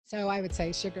So I would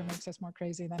say sugar makes us more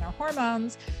crazy than our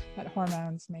hormones, but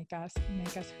hormones make us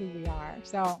who we are.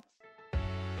 So,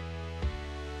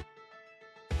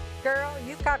 girl,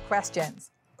 you've got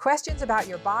questions. Questions about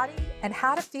your body and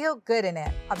how to feel good in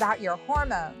it, about your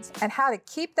hormones and how to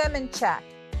keep them in check.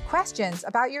 Questions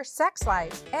about your sex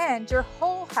life and your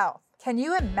whole health. Can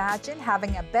you imagine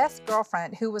having a best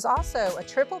girlfriend who was also a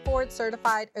triple board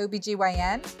certified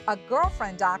OBGYN? A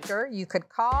girlfriend doctor you could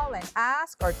call and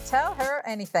ask or tell her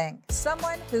anything.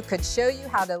 Someone who could show you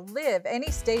how to live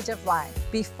any stage of life,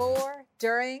 before,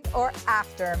 during, or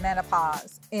after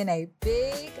menopause, in a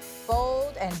big,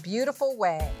 bold, and beautiful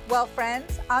way. Well,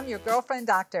 friends, I'm your girlfriend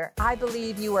doctor. I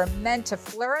believe you are meant to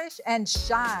flourish and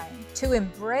shine, to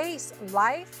embrace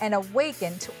life and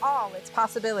awaken to all its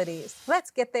possibilities.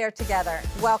 Let's get there together.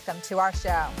 Welcome to our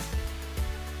show.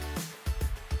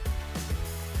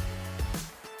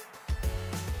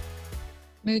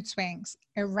 Mood swings,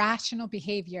 irrational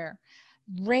behavior,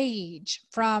 rage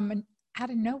from out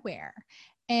of nowhere.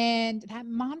 And that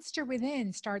monster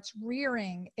within starts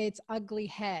rearing its ugly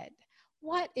head.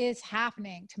 What is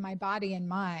happening to my body and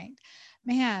mind?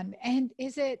 Man, and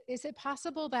is it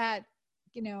possible that,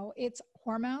 it's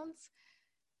hormones?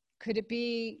 Could it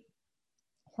be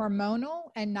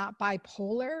hormonal and not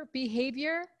bipolar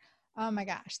behavior? Oh my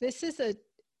gosh, this is a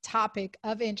topic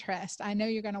of interest. I know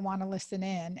you're going to want to listen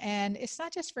in. And it's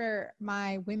not just for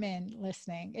my women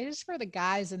listening, it is for the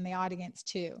guys in the audience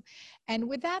too. And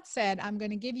with that said, I'm going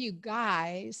to give you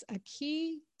guys a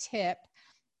key tip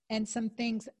and some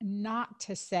things not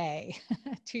to say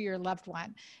to your loved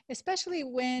one, especially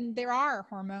when there are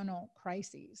hormonal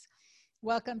crises.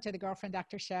 Welcome to the Girlfriend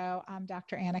Doctor Show. I'm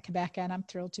Dr. Anna Cabeca, and I'm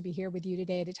thrilled to be here with you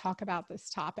today to talk about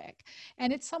this topic.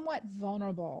 And it's somewhat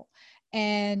vulnerable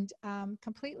and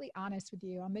completely honest with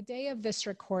you. On the day of this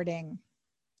recording,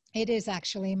 it is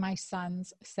actually my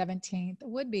son's 17th,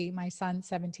 would be my son's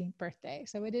 17th birthday.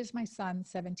 So it is my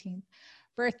son's 17th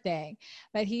birthday,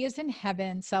 but he is in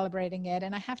heaven celebrating it.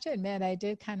 And I have to admit, I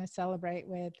did kind of celebrate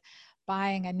with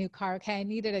buying a new car. Okay, I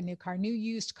needed a new car, new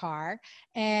used car,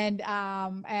 and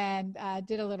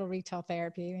did a little retail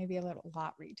therapy, maybe a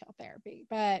lot retail therapy.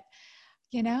 But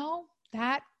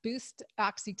that boosted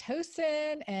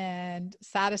oxytocin and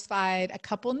satisfied a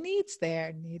couple needs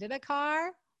there. Needed a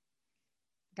car,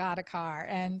 got a car,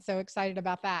 and so excited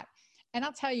about that. And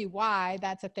I'll tell you why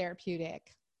that's a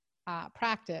therapeutic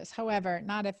practice. However,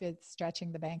 not if it's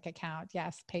stretching the bank account.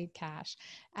 Yes, paid cash,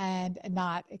 and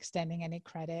not extending any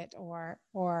credit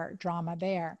or drama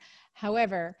there.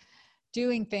 However,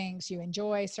 doing things you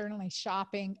enjoy, certainly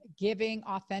shopping, giving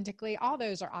authentically, all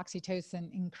those are oxytocin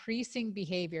increasing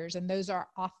behaviors, and those are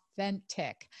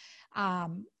authentic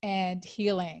and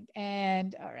healing.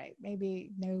 And all right,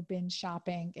 maybe no binge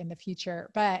shopping in the future,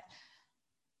 but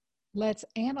let's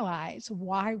analyze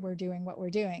why we're doing what we're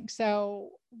doing.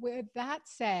 So with that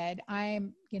said,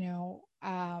 I'm, in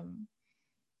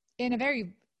a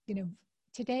very,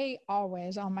 today,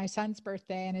 always on my son's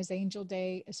birthday and his angel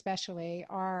day, especially,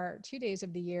 are 2 days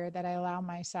of the year that I allow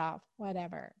myself,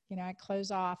 whatever, I close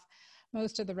off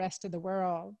most of the rest of the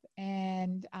world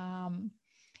and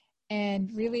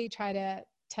really try to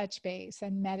touch base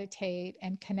and meditate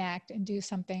and connect and do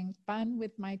something fun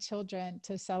with my children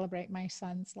to celebrate my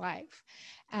son's life,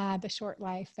 the short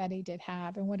life that he did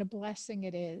have. And what a blessing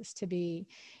it is to be,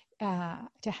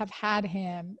 to have had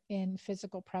him in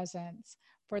physical presence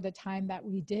for the time that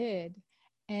we did,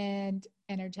 and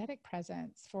energetic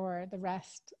presence for the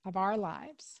rest of our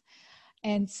lives.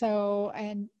 And so,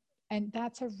 and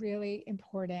that's a really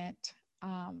important,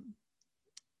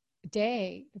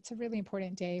 day. It's a really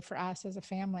important day for us as a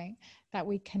family, that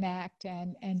we connect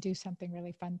and do something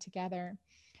really fun together.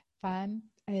 Fun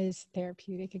is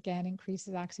therapeutic, again,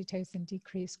 increases oxytocin,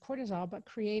 decrease cortisol, but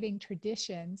creating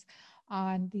traditions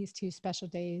on these 2 special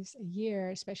days a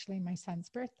year, especially my son's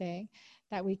birthday,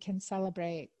 that we can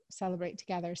celebrate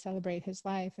together, celebrate his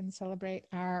life, and celebrate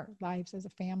our lives as a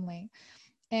family.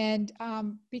 And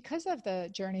because of the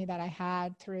journey that I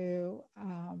had through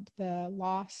the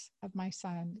loss of my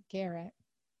son, Garrett,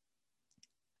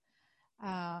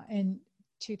 in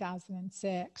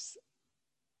 2006,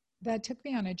 that took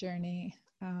me on a journey,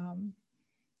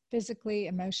 physically,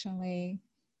 emotionally,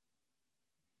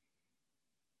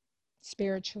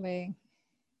 spiritually,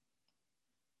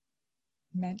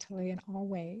 mentally, in all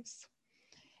ways.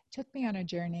 It took me on a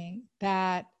journey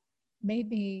that made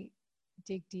me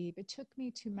dig deep. It took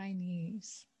me to my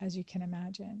knees, as you can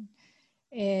imagine.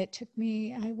 I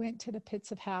went to the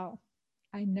pits of hell.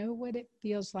 I know what it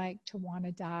feels like to want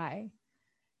to die,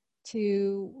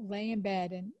 to lay in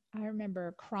bed and I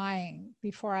remember crying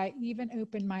before I even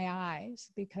opened my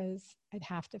eyes because I'd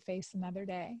have to face another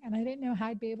day. And I didn't know how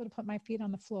I'd be able to put my feet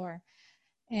on the floor.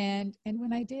 And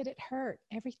when I did, it hurt.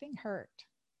 Everything hurt.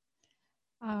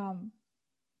 Um,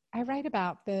 I write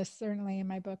about this certainly in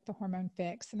my book, The Hormone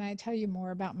Fix, and I tell you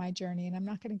more about my journey, and I'm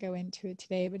not going to go into it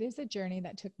today, but it's a journey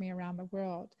that took me around the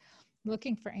world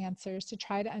looking for answers to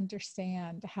try to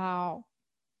understand how,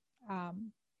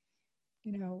 um,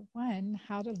 one,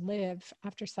 how to live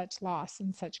after such loss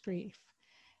and such grief,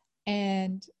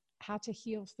 and how to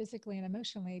heal physically and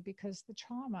emotionally, because the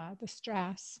trauma, the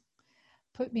stress,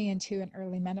 put me into an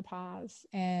early menopause,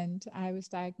 and I was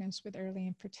diagnosed with early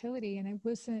infertility, and I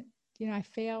wasn't, I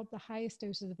failed the highest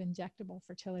doses of injectable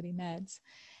fertility meds.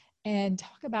 And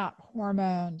talk about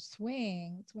hormone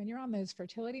swings. When you're on those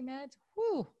fertility meds,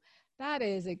 whew, that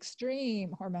is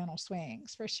extreme hormonal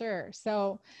swings for sure.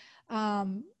 So,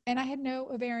 and I had no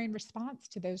ovarian response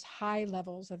to those high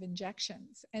levels of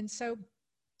injections. And so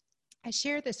I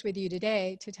share this with you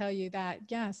today to tell you that,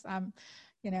 yes, I'm,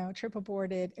 triple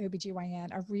boarded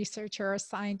OBGYN, a researcher, a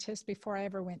scientist before I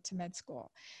ever went to med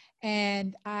school.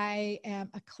 And I am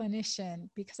a clinician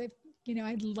because I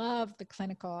love the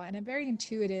clinical, and I'm very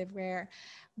intuitive, where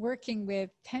working with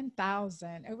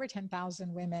over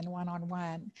 10,000 women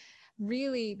one-on-one,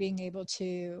 really being able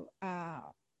to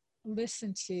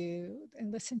listen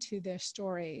to their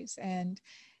stories,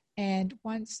 and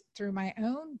once through my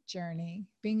own journey,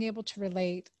 being able to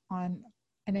relate on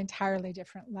an entirely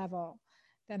different level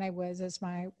than I was as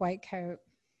my white coat,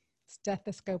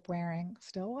 stethoscope wearing,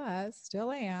 still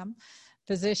am,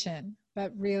 physician,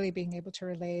 but really being able to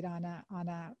relate on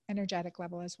a energetic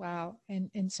level as well,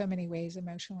 in so many ways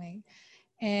emotionally.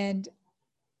 And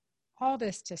all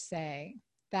this to say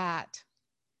that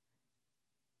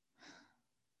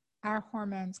our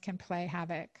hormones can play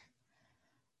havoc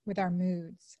with our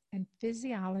moods, and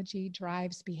physiology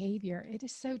drives behavior. It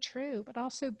is so true, but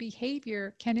also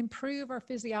behavior can improve our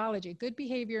physiology. Good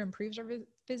behavior improves our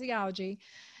physiology.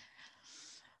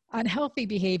 Unhealthy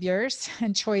behaviors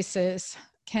and choices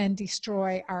can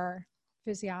destroy our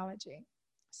physiology.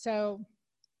 So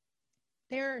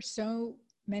there are so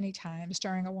many times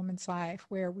during a woman's life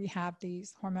where we have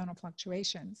these hormonal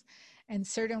fluctuations. And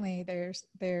certainly there's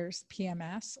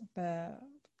PMS, the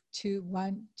 2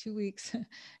 weeks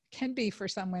can be, for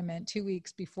some women, 2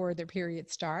 weeks before their period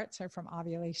starts, or from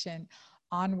ovulation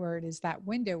onward is that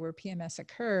window where PMS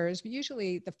occurs,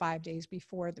 usually the 5 days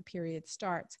before the period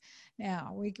starts.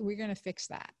 Now, we're going to fix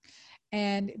that.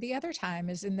 And the other time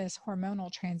is in this hormonal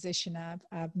transition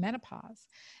of menopause.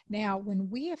 Now, when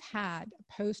we have had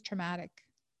post-traumatic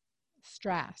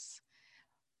stress,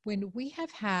 when we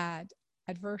have had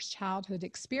adverse childhood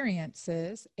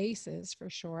experiences, ACEs for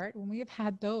short, when we have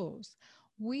had those,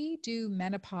 we do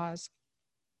menopause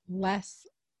less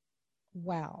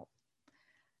well.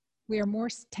 We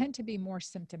tend to be more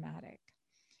symptomatic.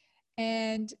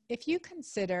 And if you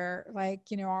consider,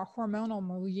 our hormonal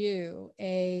milieu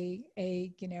a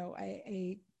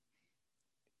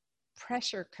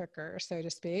pressure cooker, so to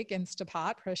speak,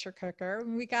 Instapot pressure cooker,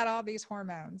 we got all these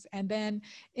hormones. And then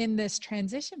in this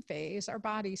transition phase, our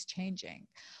body's changing.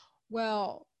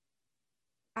 Well,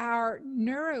 our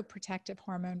neuroprotective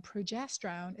hormone,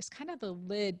 progesterone, is kind of the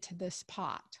lid to this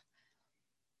pot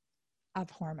of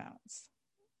hormones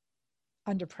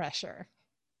under pressure.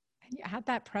 And you add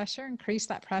that pressure, increase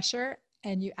that pressure,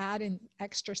 and you add in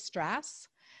extra stress.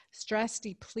 Stress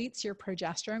depletes your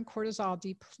progesterone, cortisol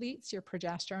depletes your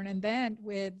progesterone, and then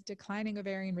with declining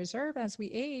ovarian reserve as we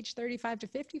age, 35 to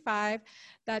 55,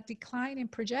 that decline in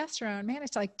progesterone, man,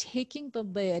 it's like taking the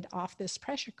lid off this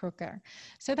pressure cooker.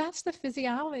 So that's the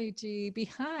physiology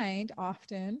behind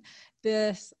often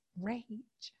this rage,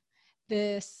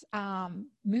 this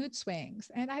mood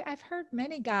swings. And I've heard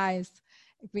many guys,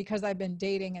 because I've been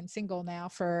dating and single now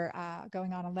for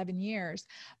going on 11 years,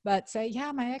 but say,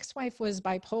 yeah, my ex-wife was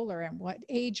bipolar. And what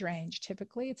age range?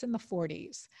 Typically it's in the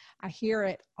 40s. I hear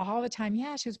it all the time.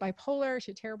 Yeah, she was bipolar.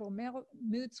 She had terrible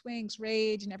mood swings,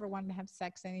 rage, never wanted to have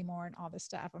sex anymore, and all this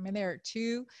stuff. I mean, there are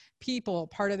two people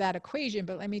part of that equation,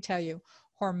 but let me tell you,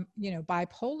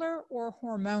 bipolar or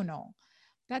hormonal?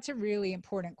 That's a really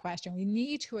important question. We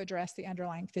need to address the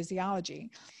underlying physiology.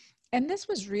 And this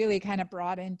was really kind of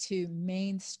brought into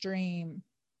mainstream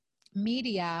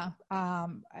media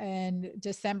in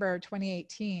December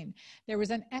 2018. There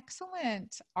was an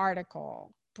excellent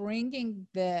article bringing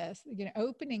this,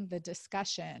 opening the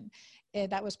discussion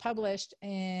that was published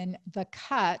in The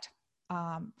Cut,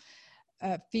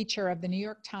 a feature of the New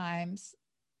York Times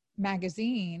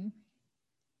magazine,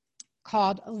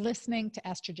 called Listening to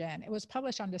Estrogen. It was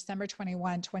published on December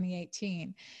 21,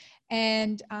 2018.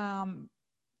 And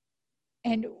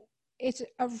And it's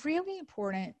a really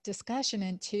important discussion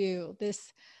into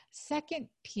this second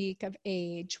peak of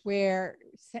age where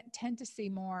tend to see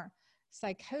more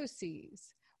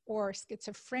psychoses or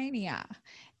schizophrenia.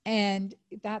 And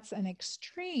that's an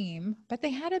extreme, but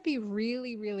they had to be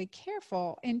really, really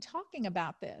careful in talking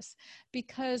about this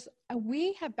because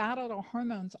we have battled our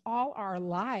hormones all our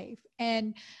life.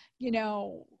 And, you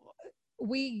know,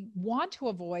 we want to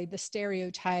avoid the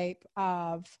stereotype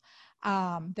of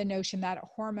the notion that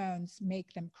hormones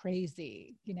make them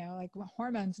crazy, you know, like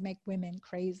hormones make women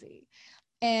crazy.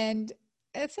 And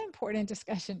it's an important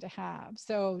discussion to have.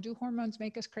 So do hormones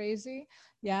make us crazy?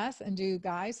 Yes. And do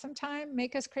guys sometimes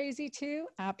make us crazy too?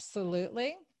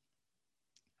 Absolutely.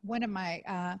 One of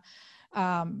my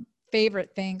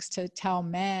favorite things to tell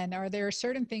men, or there are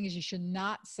certain things you should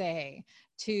not say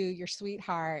to your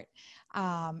sweetheart,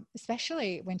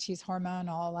 especially when she's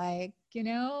hormonal, like, you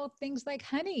know, things like,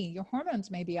 honey, your hormones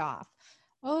may be off.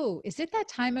 Oh, is it that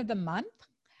time of the month?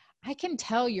 I can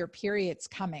tell your period's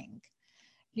coming,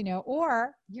 you know,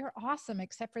 or you're awesome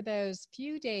except for those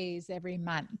few days every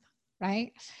month.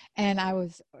 Right. And I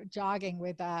was jogging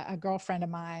with a girlfriend of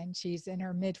mine. She's in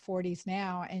her mid 40s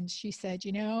now. And she said,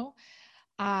 you know,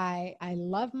 I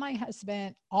love my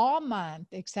husband all month,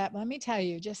 except let me tell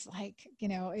you, just like, you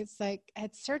know, it's like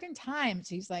at certain times,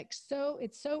 he's like, so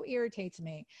it so irritates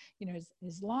me, you know,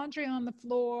 his laundry on the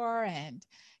floor and,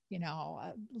 you know,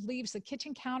 leaves the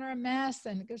kitchen counter a mess.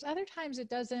 And there's other times it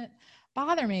doesn't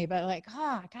bother me, but like,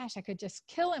 oh gosh, I could just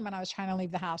kill him when I was trying to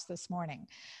leave the house this morning.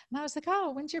 And I was like,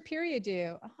 oh, when's your period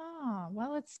due? Oh,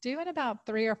 well, it's due in about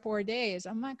 3 or 4 days.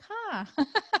 I'm like, huh.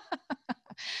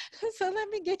 So let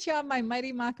me get you on my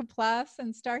Mighty Maca Plus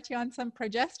and start you on some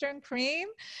progesterone cream.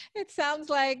 It sounds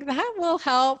like that will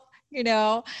help, you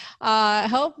know,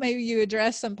 help maybe you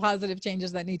address some positive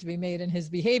changes that need to be made in his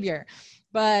behavior.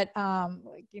 But,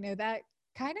 like, you know, that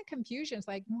kind of confusion is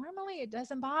like, normally it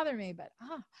doesn't bother me, but,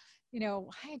 you know,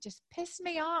 why it just pissed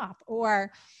me off.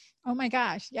 Or, oh my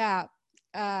gosh, yeah,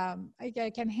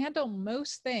 I can handle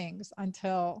most things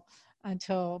until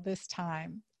this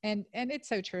time. And it's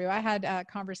so true. I had a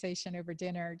conversation over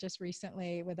dinner just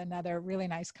recently with another really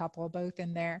nice couple, both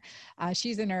in their,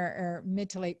 she's in her mid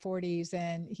to late 40s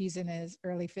and he's in his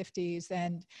early 50s.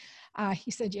 And he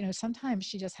said, you know, sometimes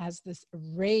she just has this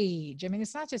rage. I mean,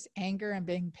 it's not just anger and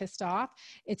being pissed off,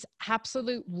 it's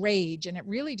absolute rage. And it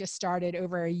really just started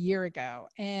over a year ago.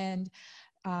 And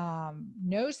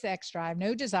no sex drive,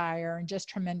 no desire, and just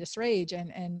tremendous rage.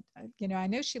 And you know, I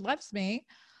know she loves me,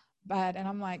 and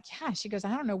I'm like, yeah, she goes,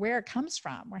 I don't know where it comes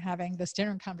from. We're having this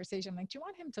dinner conversation. I'm like, do you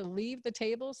want him to leave the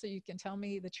table so you can tell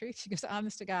me the truth? She goes,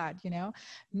 honest to God, you know,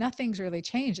 nothing's really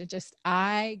changed. It just,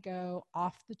 I go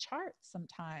off the charts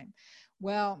sometime.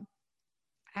 Well,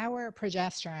 our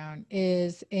progesterone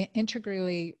is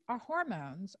integrally, our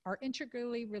hormones are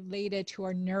integrally related to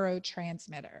our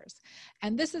neurotransmitters.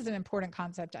 And this is an important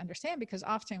concept to understand because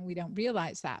often we don't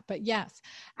realize that. But yes,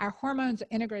 our hormones are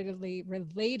integratedly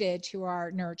related to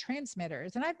our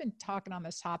neurotransmitters. And I've been talking on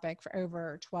this topic for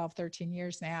over 12, 13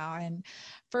 years now, and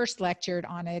first lectured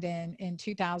on it in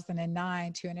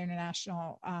 2009 to an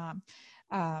international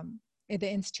at the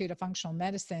Institute of Functional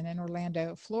Medicine in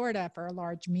Orlando, Florida for a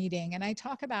large meeting. And I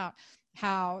talk about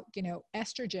how, you know,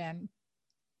 estrogen,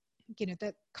 you know,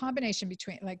 the combination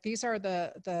between, like, these are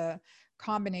the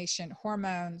combination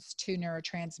hormones to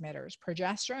neurotransmitters,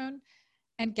 progesterone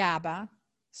and Gaba.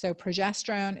 So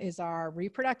progesterone is our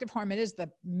reproductive hormone. It is the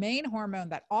main hormone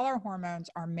that all our hormones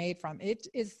are made from. It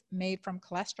is made from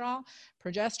cholesterol.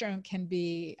 Progesterone can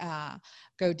be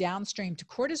go downstream to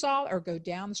cortisol or go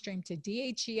downstream to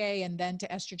DHEA and then to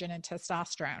estrogen and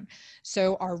testosterone.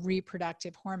 So our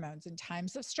reproductive hormones. In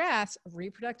times of stress,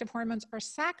 reproductive hormones are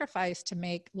sacrificed to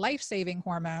make life-saving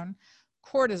hormone,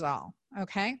 cortisol.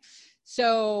 Okay.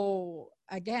 So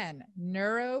again,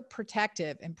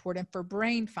 neuroprotective, important for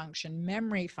brain function,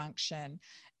 memory function,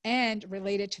 and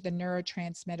related to the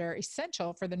neurotransmitter,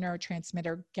 essential for the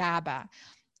neurotransmitter GABA.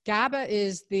 GABA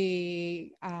is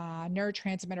the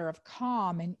neurotransmitter of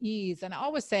calm and ease. And I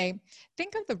always say,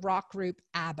 think of the rock group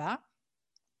ABBA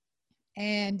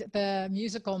and the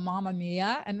musical Mamma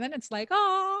Mia. And then it's like,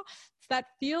 oh, it's that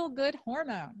feel-good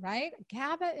hormone, right?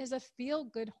 GABA is a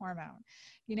feel-good hormone.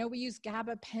 You know, we use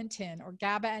gabapentin or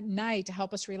GABA at night to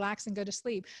help us relax and go to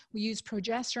sleep. We use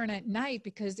progesterone at night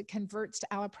because it converts to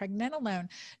allopregnanolone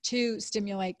to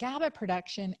stimulate GABA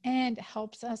production and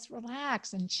helps us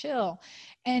relax and chill.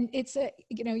 And it's a,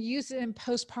 you know, use it in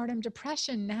postpartum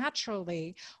depression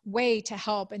naturally way to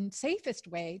help, and safest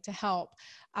way to help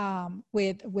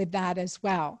with that as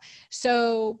well.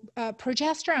 So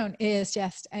progesterone is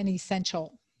just an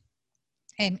essential.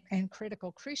 and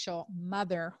critical, crucial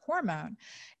mother hormone,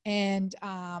 and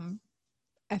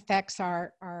affects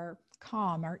our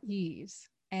calm, our ease.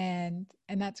 And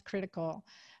that's critical,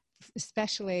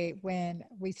 especially when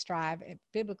we strive.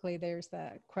 Biblically, there's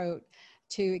the quote,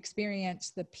 to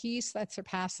experience the peace that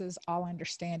surpasses all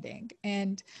understanding.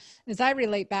 And as I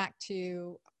relate back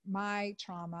to my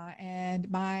trauma and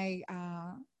my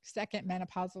second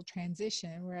menopausal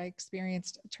transition, where I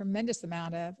experienced a tremendous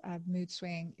amount of mood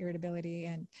swing, irritability,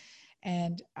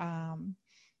 and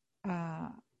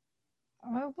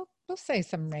well, we'll say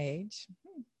some rage.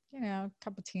 A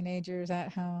couple teenagers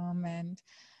at home, and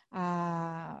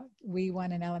we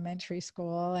won in elementary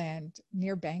school and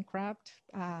near bankrupt.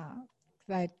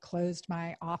 I closed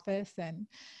my office,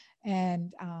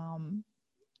 and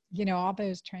all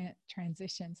those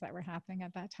transitions that were happening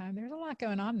at that time. There's a lot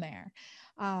going on there.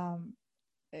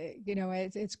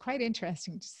 It's quite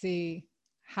interesting to see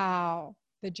how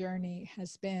the journey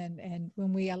has been, and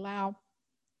when we allow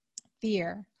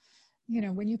fear.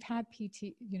 When you've had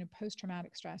PT,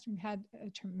 post-traumatic stress, when you've had a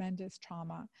tremendous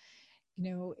trauma,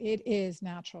 it is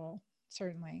natural,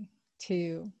 certainly,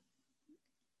 to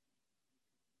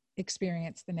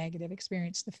experience the negative,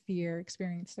 experience the fear,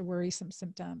 experience the worrisome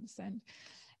symptoms.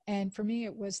 And for me,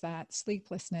 it was that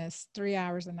sleeplessness, 3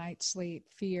 hours a night sleep,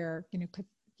 fear,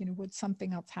 would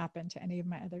something else happen to any of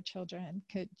my other children?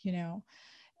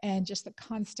 And just the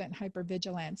constant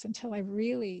hypervigilance, until I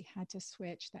really had to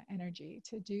switch the energy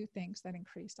to do things that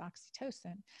increased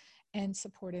oxytocin and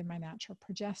supported my natural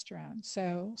progesterone.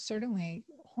 So certainly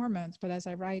hormones, but as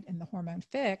I write in the Hormone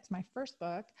Fix, my first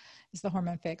book is the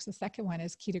Hormone Fix. The second one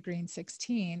is Keto Green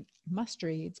 16, must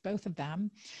reads, both of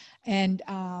them. And,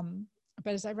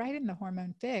 but as I write in the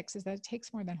Hormone Fix, is that it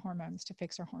takes more than hormones to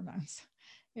fix our hormones.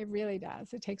 It really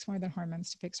does. It takes more than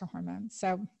hormones to fix our hormones.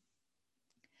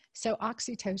 So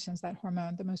oxytocin is that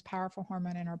hormone, the most powerful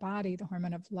hormone in our body, the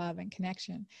hormone of love and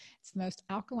connection. It's the most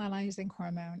alkalizing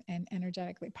hormone and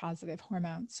energetically positive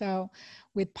hormone. So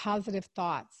with positive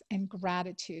thoughts and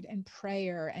gratitude and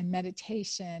prayer and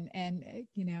meditation and,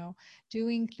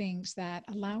 doing things that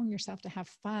allowing yourself to have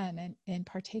fun and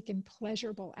partake in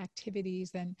pleasurable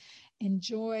activities and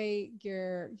enjoy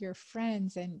your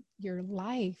friends and your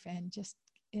life, and just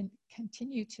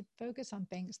continue to focus on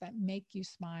things that make you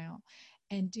smile,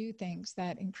 and do things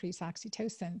that increase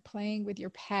oxytocin, playing with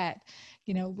your pet,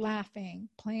 laughing,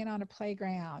 playing on a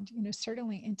playground,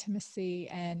 certainly intimacy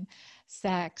and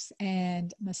sex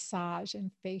and massage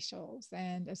and facials.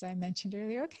 And as I mentioned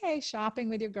earlier, shopping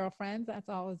with your girlfriends,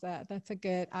 that's a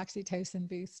good oxytocin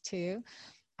boost too.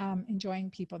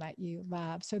 Enjoying people that you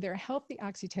love. So there are healthy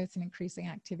oxytocin increasing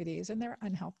activities, and there are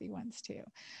unhealthy ones too.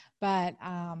 But,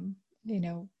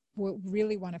 what we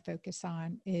really want to focus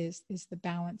on is the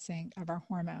balancing of our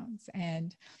hormones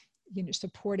and,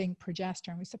 supporting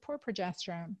progesterone. We support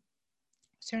progesterone.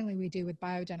 Certainly we do with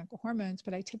bioidentical hormones,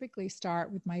 but I typically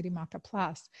start with Mighty Maca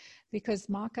Plus, because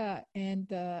maca and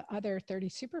the other 30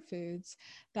 superfoods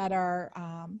that are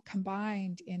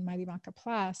combined in Mighty Maca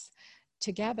Plus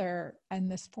together in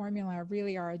this formula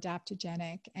really are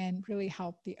adaptogenic and really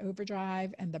help the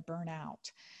overdrive and the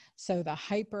burnout. So the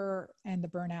hyper and the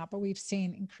burnout, but we've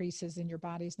seen increases in your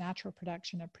body's natural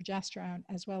production of progesterone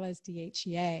as well as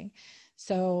DHEA.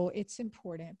 So it's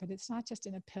important, but it's not just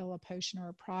in a pill, a potion, or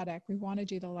a product. We want to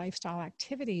do the lifestyle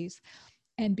activities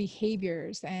and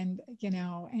behaviors and,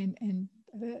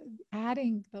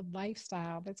 adding the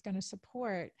lifestyle that's going to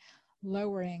support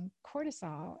lowering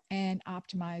cortisol and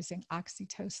optimizing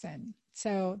oxytocin.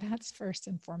 So that's first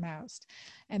and foremost.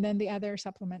 And then the other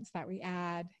supplements that we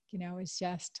add, it's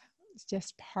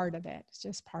just part of it. It's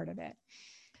just part of it.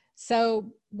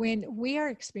 So when we are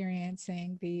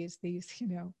experiencing these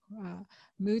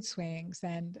mood swings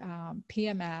and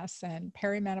PMS and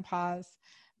perimenopause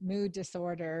mood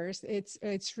disorders,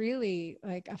 it's really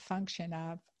like a function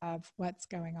of what's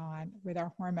going on with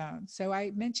our hormones. So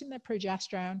I mentioned that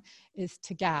progesterone is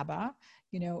to Gaba,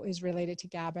 is related to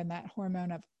Gaba, and that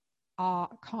hormone of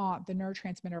calm, the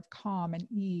neurotransmitter of calm and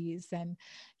ease, and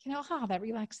that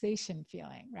relaxation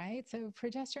feeling, right? So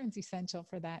progesterone is essential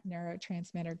for that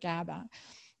neurotransmitter Gaba.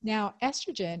 Now,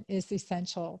 estrogen is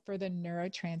essential for the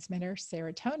neurotransmitter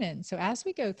serotonin. So as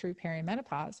we go through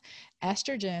perimenopause,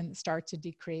 estrogen starts to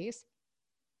decrease,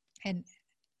 and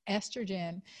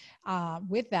estrogen,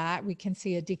 with that, we can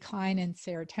see a decline in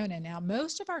serotonin. Now,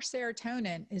 most of our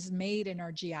serotonin is made in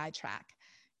our GI tract.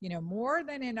 more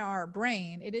than in our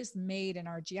brain, it is made in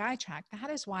our GI tract. That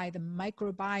is why the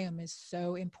microbiome is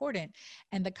so important.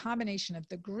 And the combination of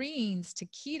the greens to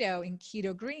keto in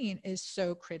Keto Green is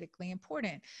so critically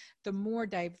important. The more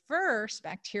diverse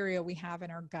bacteria we have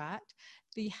in our gut,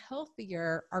 the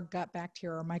healthier our gut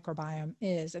bacteria or microbiome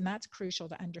is. And that's crucial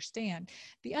to understand.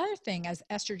 The other thing, as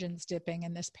estrogen's dipping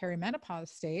in this perimenopause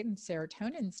state and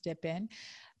serotonin's dipping,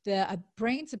 the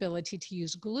brain's ability to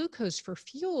use glucose for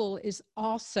fuel is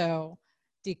also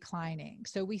declining.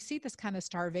 So we see this kind of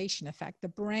starvation effect, the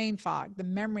brain fog, the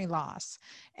memory loss,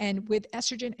 and with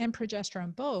estrogen and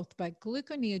progesterone both, but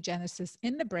gluconeogenesis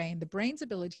in the brain's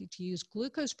ability to use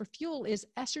glucose for fuel is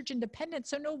estrogen dependent.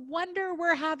 So no wonder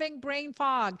we're having brain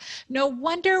fog. No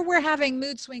wonder we're having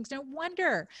mood swings. No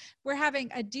wonder we're having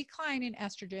a decline in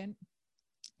estrogen,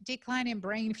 decline in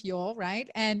brain fuel, right?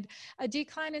 And a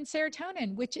decline in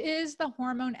serotonin, which is the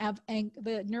hormone of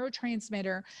the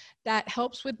neurotransmitter that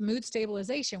helps with mood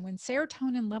stabilization. When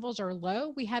serotonin levels are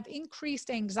low, we have increased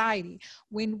anxiety.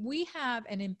 When we have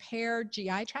an impaired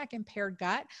GI tract, impaired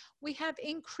gut, we have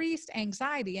increased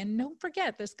anxiety. And don't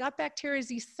forget, this gut bacteria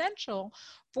is essential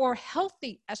for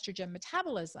healthy estrogen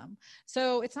metabolism.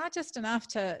 So it's not just enough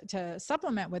to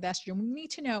supplement with estrogen. We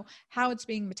need to know how it's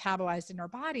being metabolized in our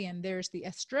body. And there's the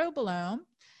estrobolome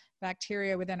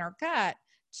bacteria within our gut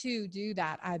to do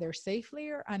that either safely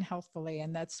or unhealthfully.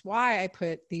 And that's why I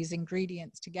put these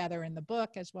ingredients together in the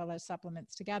book, as well as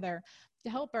supplements together, to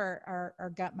help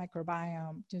our gut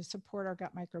microbiome, to support our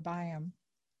gut microbiome,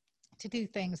 to do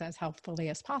things as healthfully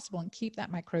as possible and keep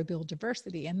that microbial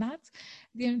diversity. And that's,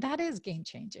 that is game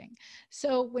changing.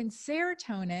 So when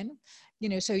serotonin,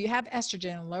 so you have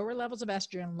estrogen, lower levels of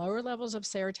estrogen, lower levels of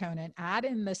serotonin, add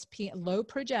in this low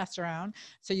progesterone.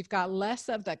 So you've got less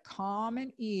of the calm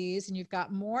and ease, and you've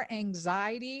got more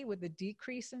anxiety with the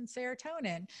decrease in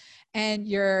serotonin. And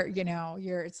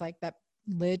it's like that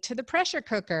lid to the pressure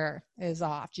cooker is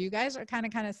off. You guys are kind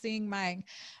of seeing my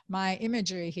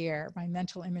imagery here, my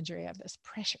mental imagery of this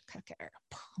pressure cooker.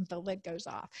 The lid goes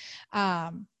off.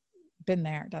 Been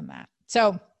there, done that.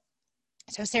 So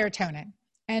serotonin.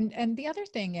 And the other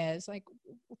thing is, like,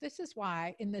 this is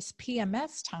why in this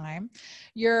PMS time,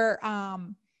 you're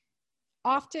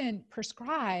often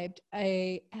prescribed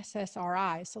a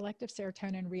SSRI, selective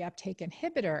serotonin reuptake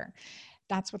inhibitor.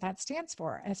 That's what that stands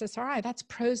for, SSRI. That's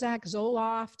Prozac,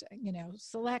 Zoloft,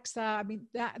 Celexa. I mean,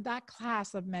 that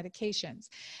class of medications.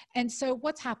 And so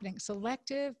what's happening?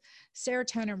 Selective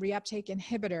serotonin reuptake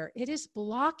inhibitor, it is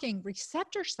blocking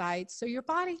receptor sites. So your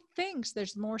body thinks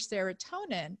there's more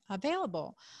serotonin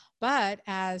available. But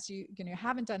as you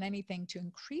haven't done anything to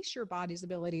increase your body's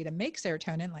ability to make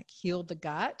serotonin, like heal the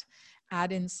gut,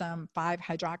 add in some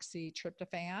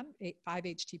 5-hydroxytryptophan,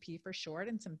 5-HTP for short,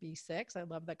 and some B6. I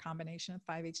love the combination of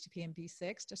 5-HTP and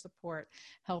B6 to support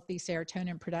healthy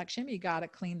serotonin production. You got to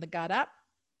clean the gut up.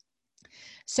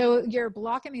 So you're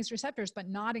blocking these receptors, but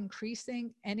not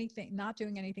increasing anything, not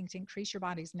doing anything to increase your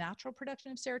body's natural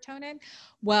production of serotonin.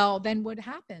 Well, then what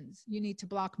happens? You need to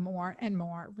block more and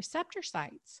more receptor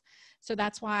sites. So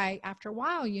that's why after a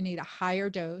while, you need a higher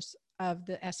dose of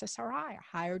the SSRI, a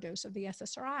higher dose of the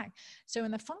SSRI. So in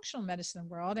the functional medicine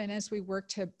world, and as we work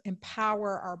to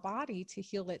empower our body to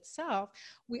heal itself,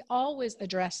 we always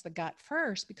address the gut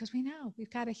first, because we know we've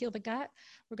got to heal the gut.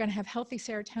 We're going to have healthy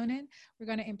serotonin. We're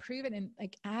going to improve it, and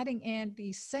like adding in the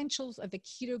essentials of the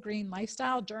Keto Green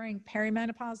lifestyle during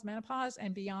perimenopause, menopause,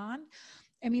 and beyond.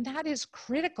 I mean, that is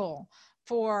critical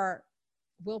for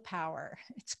willpower.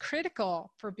 It's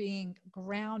critical for being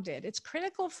grounded. It's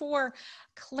critical for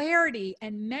clarity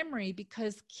and memory,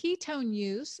 because ketone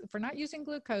use, if we're not using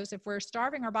glucose, if we're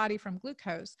starving our body from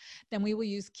glucose, then we will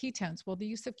use ketones. Well, the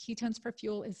use of ketones for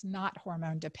fuel is not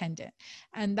hormone dependent.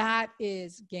 And that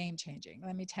is game changing.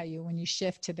 Let me tell you, when you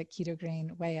shift to the Keto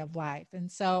Green way of life.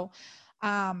 And so,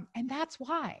 and that's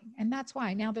why.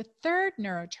 Now, the third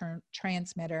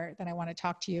neurotransmitter that I want to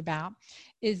talk to you about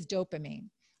is dopamine.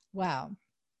 Well,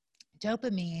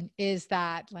 dopamine is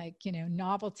that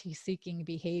novelty seeking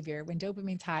behavior. When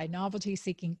dopamine's high, novelty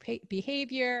seeking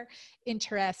behavior,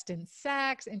 interest in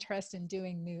sex, interest in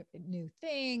doing new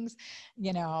things,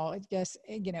 just,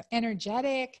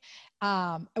 energetic.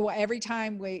 Every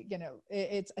time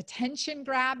it's attention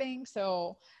grabbing.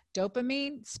 So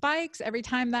dopamine spikes every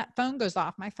time that phone goes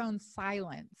off. My phone's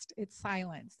silenced. It's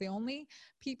silenced. The only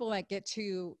people that get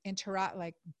to interrupt,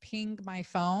 ping my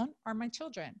phone, are my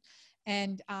children.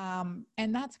 And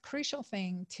that's a crucial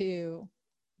thing to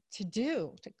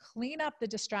do, to clean up the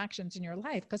distractions in your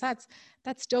life, because that's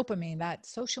dopamine, that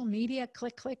social media,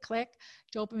 click, click, click,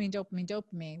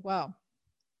 dopamine. Well,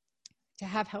 to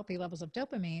have healthy levels of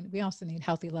dopamine, we also need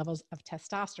healthy levels of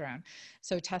testosterone.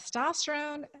 So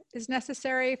testosterone is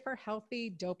necessary for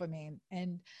healthy dopamine.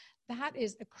 And that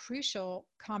is a crucial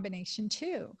combination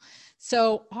too.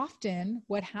 So often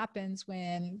what happens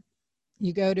when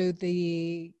you go to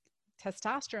the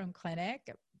testosterone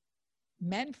clinic,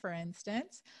 men, for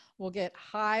instance, will get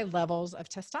high levels of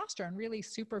testosterone, really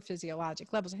super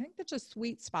physiologic levels. I think that's a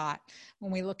sweet spot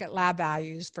when we look at lab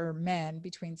values for men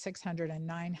between 600 and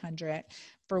 900.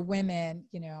 For women,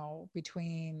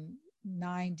 between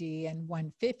 90 and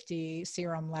 150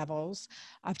 serum levels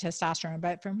of testosterone.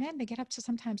 But for men, they get up to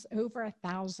sometimes over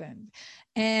 1,000.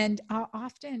 And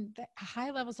often the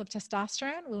high levels of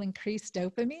testosterone will increase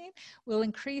dopamine, will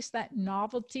increase that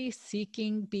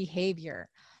novelty-seeking behavior.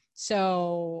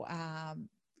 So,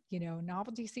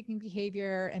 novelty-seeking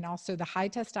behavior, and also the high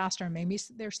testosterone, maybe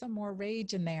there's some more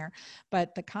rage in there,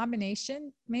 but the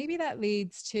combination, maybe that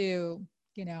leads to,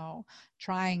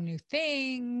 trying new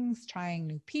things, trying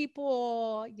new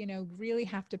people, really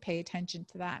have to pay attention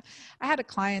to that. I had a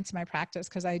client in my practice,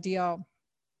 because I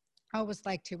always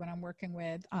like to, when I'm working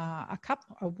with a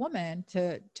woman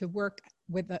to work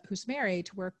with who's married,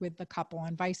 to work with the couple,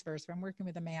 and vice versa. If I'm working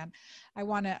with a man, I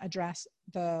want to address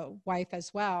the wife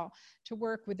as well, to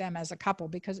work with them as a couple,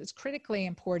 because it's critically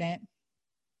important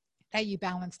that you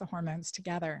balance the hormones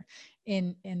together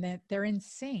in that they're in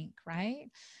sync, right?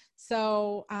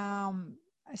 So, I mean,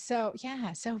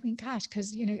 gosh,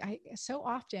 because, so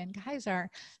often guys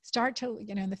start to,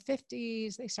 in the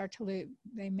 50s,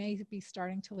 they may be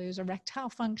starting to lose erectile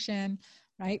function,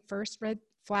 right? First red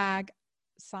flag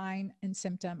sign and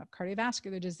symptom of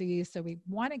cardiovascular disease. So we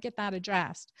want to get that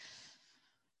addressed.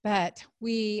 But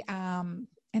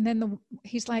and then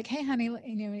he's like, hey, honey,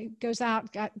 he goes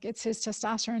out, gets his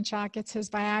testosterone shot, gets his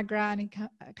Viagra, and he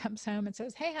comes home and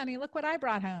says, hey, honey, look what I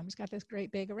brought home. He's got this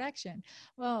great big erection.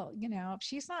 Well, if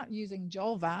she's not using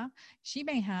Jolva, she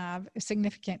may have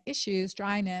significant issues,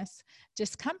 dryness,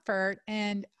 discomfort,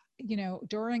 and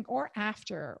during or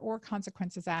after, or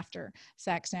consequences after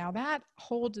sex. Now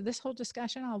this whole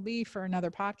discussion I'll leave for another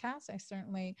podcast. I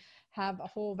certainly have a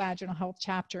whole vaginal health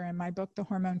chapter in my book, The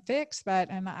Hormone Fix,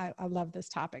 and I love this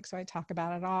topic. So I talk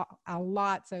about it a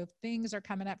lot. So if things are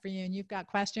coming up for you and you've got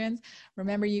questions,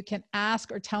 remember, you can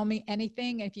ask or tell me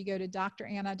anything. If you go to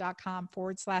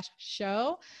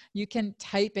dranna.com/show, you can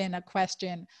type in a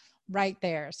question right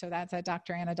there. So that's at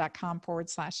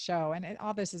dranna.com/show. And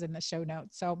all this is in the show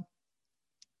notes. So,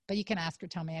 but you can ask or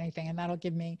tell me anything, and that'll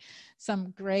give me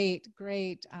some great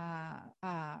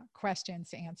questions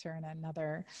to answer in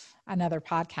another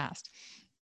podcast.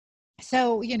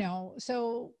 So,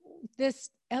 so this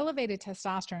elevated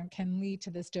testosterone can lead to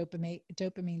this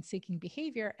dopamine seeking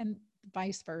behavior, and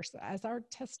vice versa. As our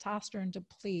testosterone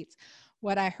depletes,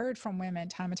 what I heard from women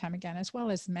time and time again, as well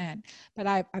as men, but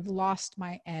I've lost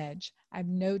my edge. I have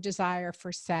no desire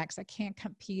for sex. I can't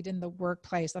compete in the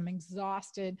workplace. I'm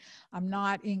exhausted. I'm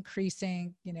not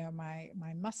increasing, my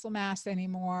muscle mass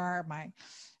anymore. My,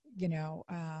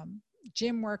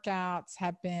 gym workouts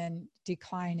have been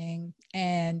declining,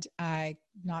 and I'm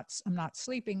not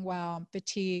sleeping well. I'm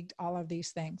fatigued, all of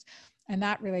these things. And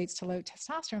that relates to low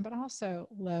testosterone, but also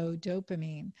low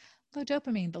dopamine. Low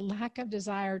dopamine, the lack of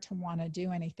desire to want to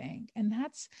do anything. And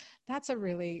that's a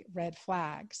really red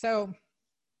flag. So,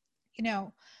 these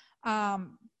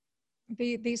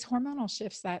hormonal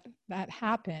shifts that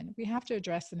happen, we have to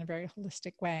address in a very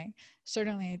holistic way.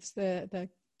 Certainly it's the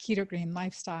Keto Green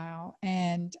lifestyle,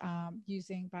 and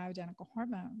using bioidentical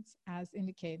hormones as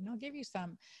indicated. And I'll give you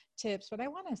some tips, but I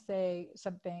want to say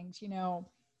some things,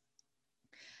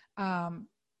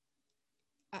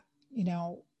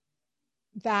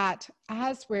 that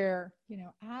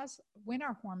when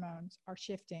our hormones are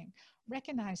shifting,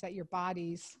 recognize that your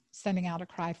body's sending out a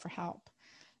cry for help,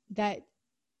 that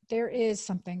there is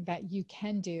something that you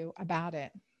can do about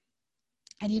it,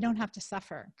 and you don't have to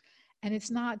suffer. And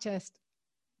it's not just,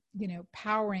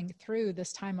 powering through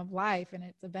this time of life and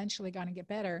it's eventually going to get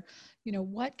better.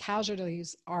 What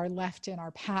casualties are left in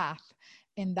our path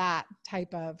in that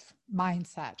type of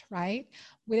mindset, right?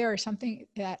 There is something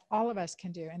that all of us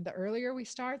can do. And the earlier we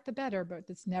start, the better, but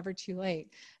it's never too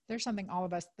late. There's something all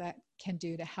of us that can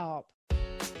do to help.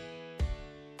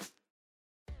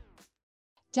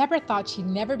 Deborah thought she'd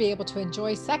never be able to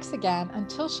enjoy sex again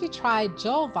until she tried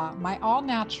Jolva, my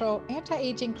all-natural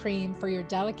anti-aging cream for your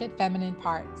delicate feminine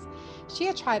parts. She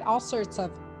had tried all sorts of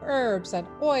herbs and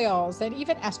oils and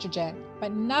even estrogen,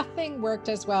 but nothing worked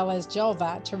as well as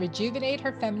Jolva to rejuvenate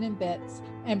her feminine bits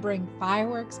and bring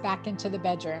fireworks back into the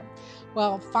bedroom.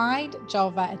 Well, find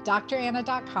Jolva at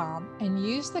dranna.com and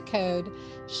use the code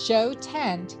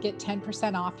SHOW10 to get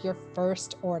 10% off your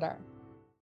first order.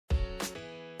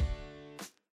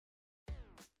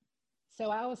 So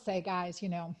I always say, guys,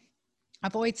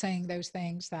 avoid saying those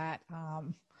things that,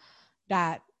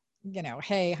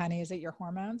 hey, honey, is it your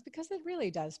hormones? Because it really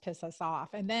does piss us off.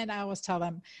 And then I always tell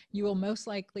them, you will most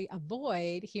likely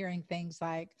avoid hearing things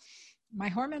like, my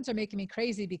hormones are making me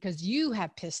crazy because you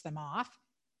have pissed them off.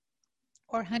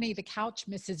 Or, honey, the couch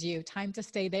misses you. Time to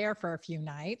stay there for a few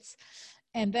nights.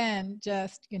 And then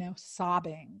just,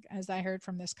 sobbing. As I heard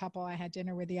from this couple I had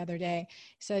dinner with the other day,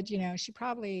 said, she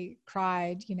probably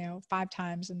cried, 5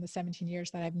 times in the 17 years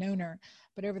that I've known her.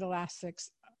 But over the last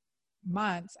 6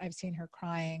 months, I've seen her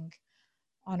crying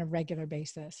on a regular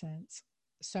basis. And it's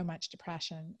so much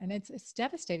depression. And it's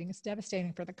devastating. It's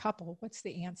devastating for the couple. What's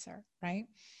the answer, right?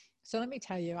 So let me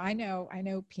tell you, I know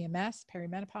PMS,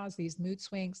 perimenopause, these mood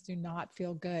swings do not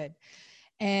feel good.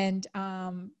 And,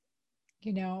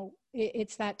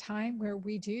 it's that time where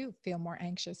we do feel more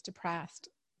anxious, depressed,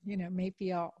 may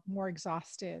feel more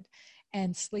exhausted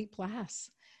and sleep less.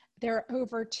 There are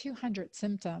over 200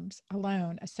 symptoms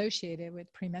alone associated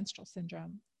with premenstrual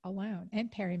syndrome alone and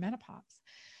perimenopause.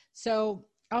 So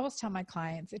I always tell my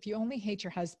clients, if you only hate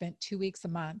your husband 2 weeks a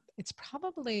month, it's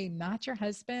probably not your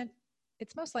husband.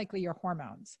 It's most likely your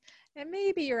hormones. And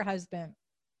maybe your husband,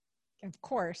 of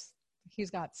course,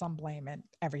 he's got some blame in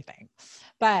everything.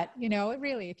 But,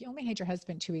 really, if you only hate your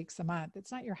husband 2 weeks a month,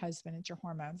 it's not your husband, it's your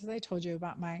hormones. As I told you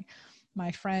about my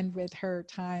friend with her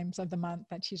times of the month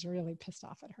that she's really pissed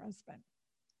off at her husband.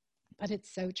 But it's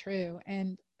so true.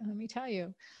 And let me tell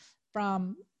you,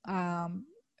 from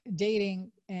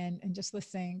dating and just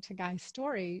listening to guys'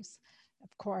 stories, of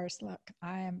course, look,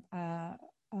 I am a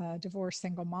divorced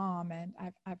single mom, and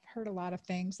I've heard a lot of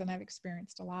things, and I've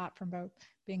experienced a lot from both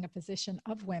being a physician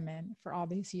of women for all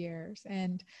these years.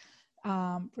 And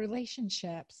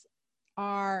relationships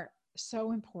are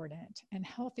so important, and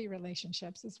healthy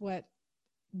relationships is what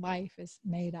life is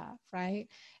made of, right?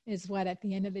 Is what at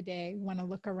the end of the day, we want to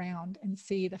look around and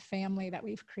see the family that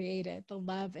we've created, the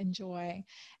love and joy,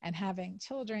 and having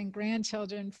children,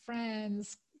 grandchildren,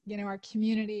 friends, our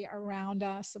community around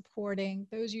us, supporting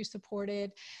those you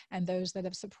supported and those that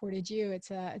have supported you.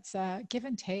 It's a give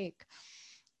and take.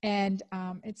 And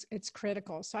it's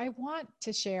critical. So I want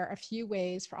to share a few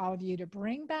ways for all of you to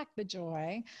bring back the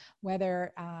joy,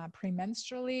 whether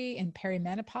premenstrually, in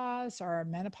perimenopause, or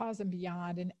menopause and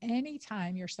beyond. And any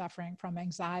time you're suffering from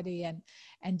anxiety and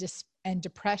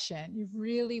depression, you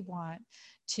really want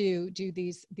to do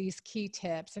these key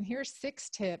tips. And here's 6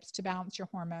 tips to balance your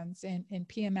hormones in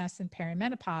PMS and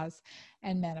perimenopause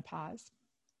and menopause.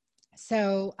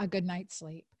 So a good night's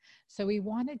sleep. So we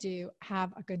want to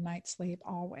have a good night's sleep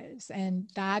always. And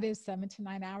that is 7 to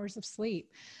 9 hours of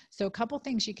sleep. So a couple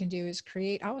things you can do is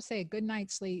I would say a good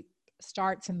night's sleep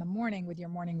starts in the morning with your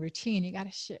morning routine. You got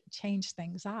to change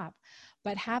things up.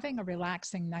 But having a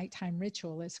relaxing nighttime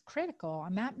ritual is critical.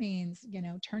 And that means,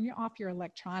 turn off your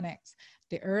electronics.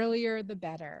 The earlier, the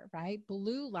better, right?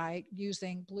 Blue light,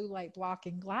 using blue light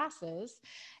blocking glasses.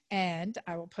 And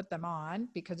I will put them on,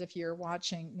 because if you're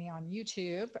watching me on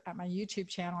YouTube, at my YouTube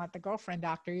channel at The Girlfriend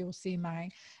Doctor, you will see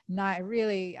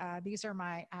these are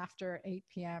my after 8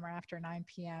 p.m. or after 9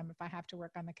 p.m. if I have to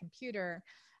work on the computer,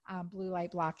 blue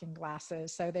light blocking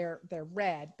glasses. So they're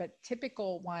red, but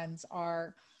typical ones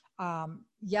are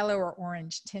yellow or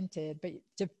orange tinted. But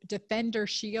Defender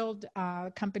Shield,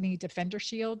 company Defender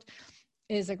Shield,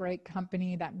 is a great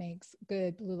company that makes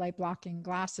good blue light blocking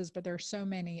glasses, but there are so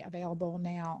many available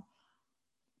now.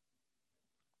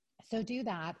 So do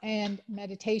that. And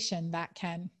meditation, that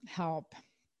can help.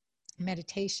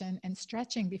 Meditation and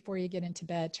stretching before you get into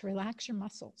bed to relax your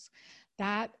muscles.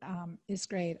 That is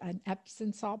great. An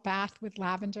Epsom salt bath with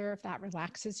lavender, if that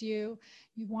relaxes you.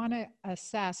 You want to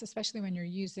assess, especially when you're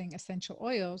using essential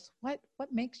oils, what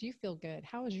makes you feel good?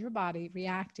 How is your body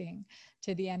reacting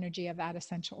to the energy of that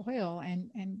essential oil?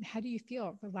 And how do you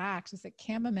feel relaxed? Is it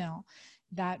chamomile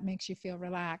that makes you feel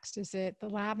relaxed? Is it the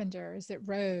lavender? Is it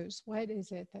rose? What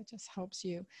is it that just helps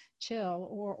you chill,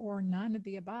 or none of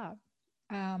the above?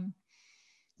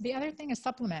 The other thing is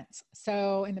supplements.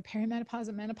 So in the perimenopause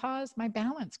and menopause, my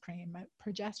balance cream, my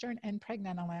progesterone and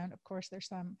pregnenolone. Of course, there's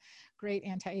some great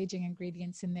anti-aging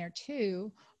ingredients in there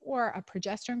too, or a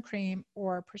progesterone cream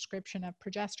or a prescription of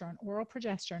progesterone. Oral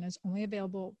progesterone is only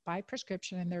available by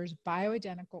prescription, and there's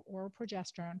bioidentical oral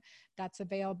progesterone that's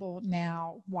available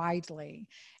now widely,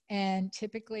 and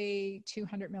typically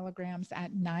 200 milligrams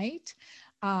at night.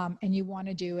 And you want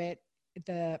to do it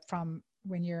from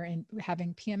when you're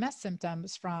having PMS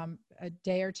symptoms, from a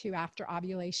day or two after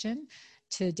ovulation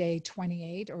to day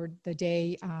 28, or the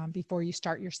day before you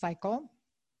start your cycle.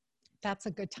 That's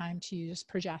a good time to use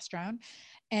progesterone.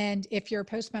 And if you're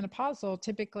postmenopausal,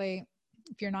 typically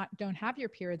if you're not, don't have your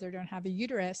periods or don't have a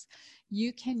uterus,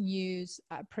 you can use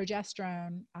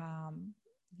progesterone,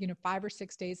 5 or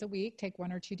 6 days a week, take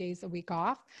 1 or 2 days a week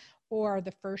off, or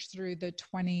the 1st through the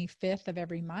 25th of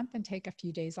every month, and take a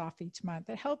few days off each month.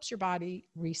 It helps your body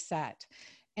reset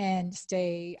and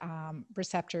stay,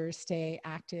 receptors stay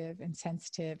active and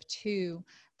sensitive to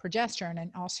progesterone.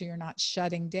 And also you're not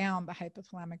shutting down the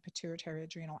hypothalamic pituitary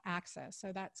adrenal axis.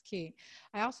 So that's key.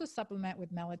 I also supplement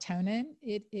with melatonin.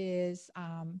 It is,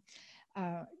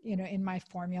 in my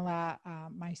formula,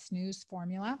 my snooze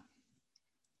formula.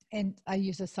 And I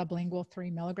use a sublingual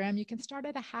 3 milligram. You can start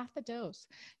at a half a dose.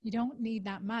 You don't need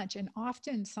that much. And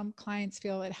often some clients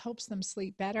feel it helps them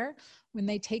sleep better when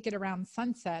they take it around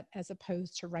sunset as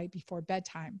opposed to right before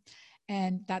bedtime.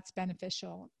 And that's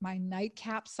beneficial. My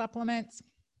nightcap supplements,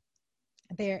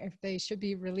 they should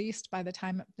be released by the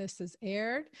time this is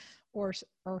aired or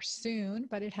soon,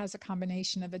 but it has a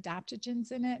combination of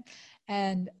adaptogens in it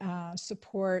and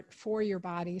support for your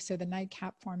body. So the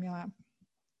nightcap formula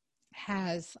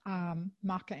has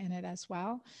maca in it as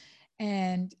well.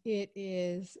 And it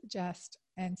is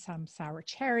and some sour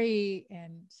cherry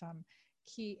and some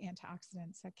key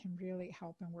antioxidants that can really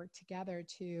help and work together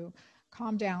to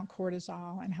calm down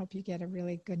cortisol and help you get a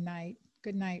really good night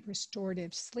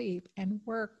restorative sleep and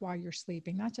work while you're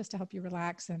sleeping, not just to help you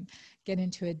relax and get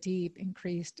into a deep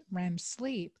increased REM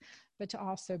sleep, but to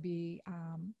also be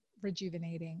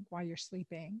rejuvenating while you're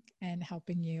sleeping and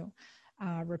helping you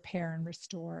repair and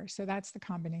restore. So that's the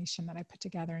combination that I put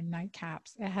together in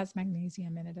nightcaps. It has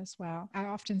magnesium in it as well. I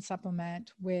often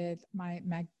supplement with my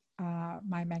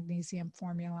magnesium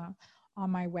formula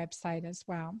on my website as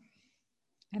well.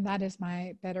 And that is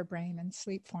my Better Brain and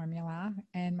Sleep formula.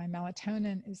 And my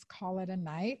melatonin is Call It a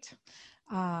Night.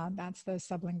 That's the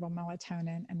sublingual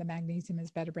melatonin. And the magnesium is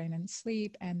Better Brain and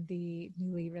Sleep. And the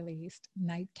newly released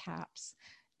nightcaps,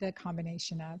 the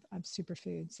combination of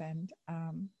superfoods and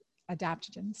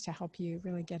adaptogens to help you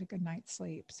really get a good night's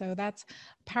sleep. So that's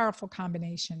a powerful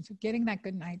combination. So getting that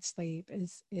good night's sleep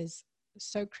is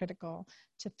so critical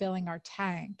to filling our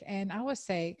tank. And I always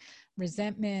say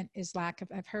resentment is lack of,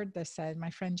 I've heard this said, my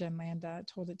friend Jen Landa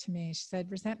told it to me. She said,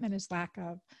 resentment is lack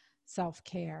of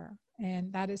self-care.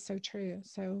 And that is so true.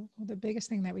 So the biggest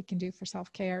thing that we can do for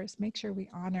self-care is make sure we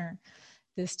honor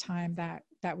this time that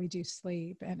we do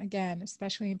sleep. And again,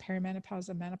 especially in perimenopause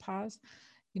and menopause,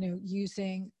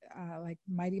 using like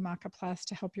Mighty Maca Plus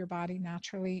to help your body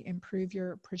naturally improve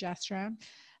your progesterone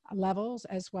levels,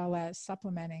 as well as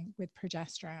supplementing with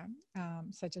progesterone,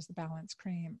 such as the Balance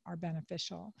Cream, are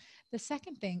beneficial. The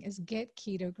second thing is get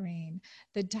Keto Green.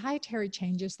 The dietary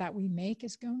changes that we make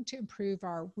is going to improve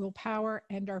our willpower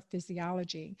and our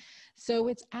physiology. So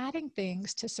it's adding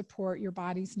things to support your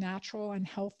body's natural and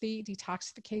healthy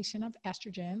detoxification of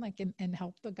estrogen, and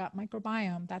help the gut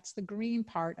microbiome. That's the green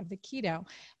part of the keto.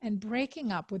 And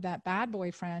breaking up with that bad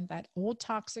boyfriend, that old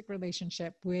toxic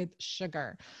relationship with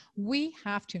sugar. We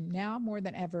have to now more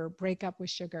than ever break up with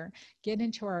sugar, get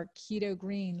into our Keto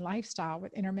Green lifestyle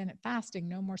with intermittent fasting,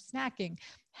 no more snacking,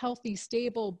 healthy,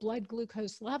 stable blood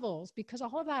glucose levels, because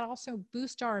all of that also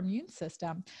boosts our immune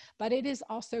system, but it is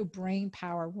also brain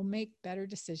power. We'll make better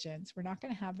decisions. We're not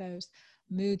going to have those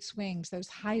mood swings, those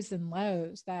highs and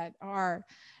lows that are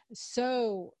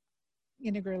so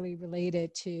integrally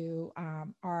related to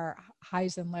our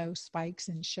highs and low spikes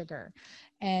in sugar.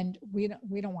 And we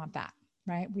don't want that.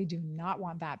 Right? We do not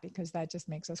want that, because that just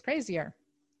makes us crazier.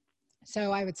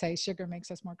 So I would say sugar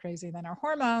makes us more crazy than our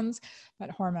hormones,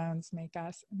 but hormones make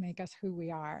us who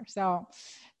we are. So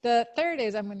the third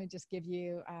is, I'm going to just give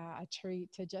you a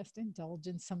treat to just indulge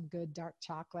in some good dark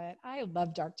chocolate. I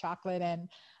love dark chocolate, and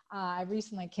I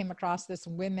recently came across this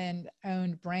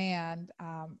women-owned brand,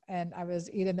 and I was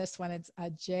eating this one. It's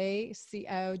a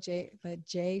JCO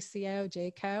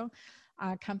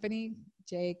company,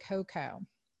 J Coco.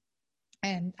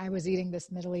 And I was eating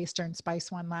this Middle Eastern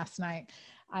spice one last night.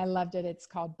 I loved it. It's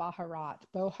called Boharat,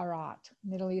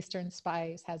 Middle Eastern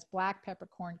spice, has black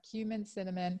peppercorn, cumin,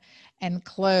 cinnamon, and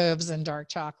cloves in dark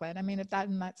chocolate. I mean, if that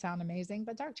doesn't that sound amazing,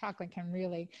 but dark chocolate can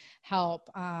really help.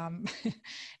 And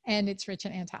it's rich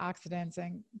in antioxidants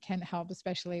and can help,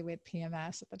 especially with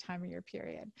PMS at the time of your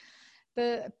period.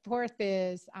 The fourth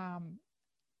is,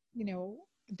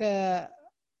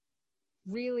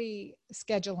 really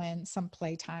schedule in some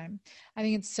playtime. I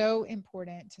think it's so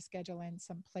important to schedule in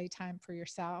some playtime for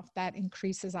yourself. That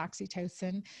increases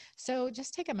oxytocin. So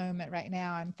just take a moment right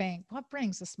now and think, what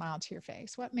brings a smile to your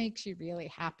face? What makes you really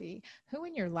happy? Who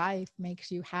in your life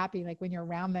makes you happy? Like when you're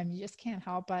around them, you just can't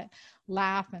help but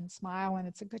laugh and smile, and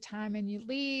it's a good time. And you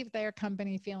leave their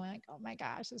company feeling like, oh my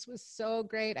gosh, this was so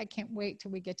great. I can't wait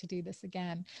till we get to do this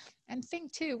again. And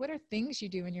think too, what are things you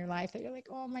do in your life that you're like,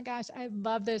 oh my gosh, I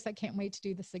love this. I can't wait to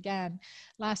do this again.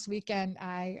 Last weekend,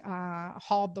 I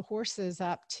hauled the horses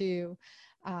up to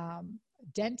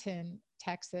Denton,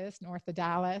 Texas, north of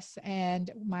Dallas,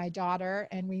 and my daughter,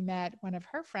 and we met one of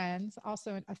her friends,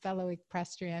 also a fellow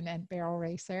equestrian and barrel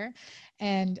racer,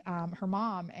 and her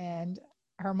mom. And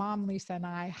her mom, Lisa, and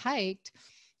I hiked,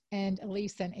 and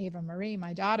Elisa and Ava Marie,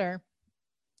 my daughter,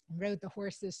 rode the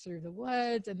horses through the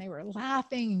woods, and they were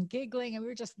laughing and giggling, and we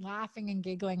were just laughing and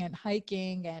giggling and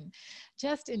hiking and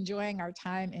just enjoying our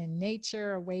time in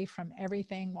nature, away from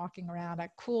everything, walking around a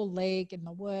cool lake in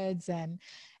the woods, and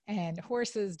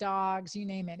horses, dogs, you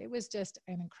name it. It was just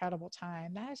an incredible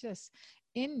time. That's just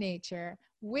in nature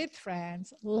with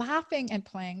friends, laughing and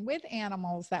playing with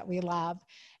animals that we love.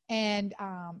 And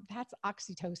that's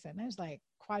oxytocin. There's like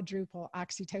quadruple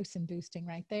oxytocin boosting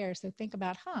right there. So think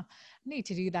about, I need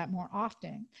to do that more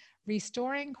often.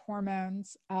 Restoring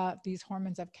hormones, these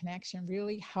hormones of connection,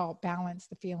 really help balance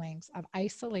the feelings of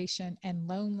isolation and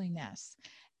loneliness,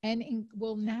 and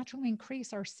will naturally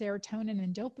increase our serotonin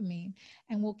and dopamine,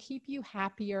 and will keep you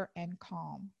happier and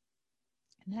calm.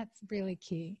 And that's really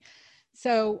key.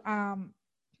 So,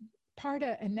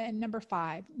 and then number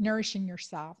 5, nourishing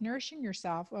yourself. Nourishing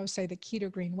yourself, I would say the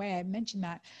Keto Green way, I mentioned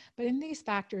that, but in these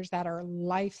factors that are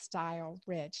lifestyle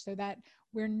rich, so that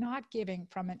we're not giving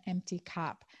from an empty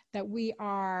cup, that we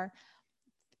are,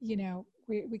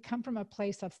 we come from a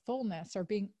place of fullness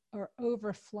or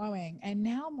overflowing. And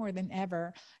now more than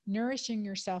ever, nourishing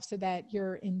yourself so that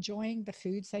you're enjoying the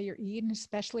foods that you're eating,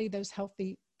 especially those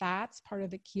healthy fats, part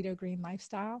of the Keto Green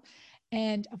lifestyle,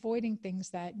 and avoiding things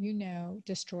that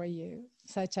destroy you,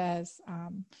 such as,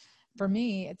 for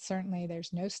me, it's certainly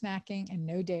there's no snacking and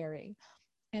no dairy.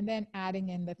 And then adding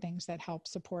in the things that help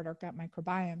support our gut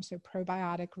microbiome, so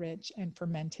probiotic rich and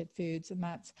fermented foods. And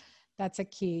that's a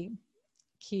key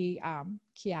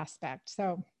aspect.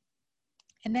 So,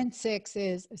 and then 6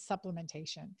 is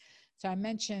supplementation. So I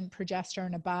mentioned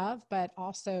progesterone above, but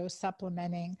also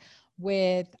supplementing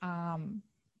with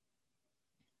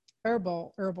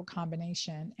herbal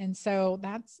combination. And so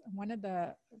that's one of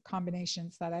the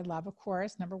combinations that I love, of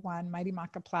course. Number 1, Mighty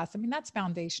Maca Plus. I mean, that's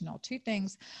foundational. 2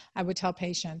 things I would tell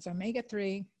patients: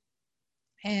 omega-3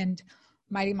 and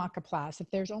Mighty Maca Plus.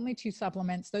 If there's only 2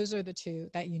 supplements, those are the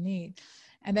 2 that you need.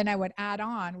 And then I would add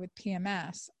on with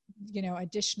PMS,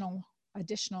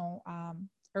 additional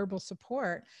herbal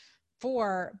support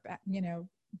for,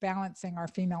 balancing our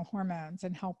female hormones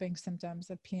and helping symptoms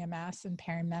of PMS and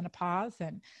perimenopause,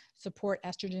 and support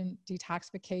estrogen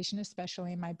detoxification,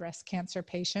 especially in my breast cancer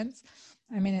patients.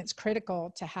 I mean, it's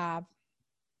critical to have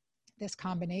this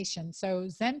combination. So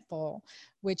Zenful,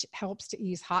 which helps to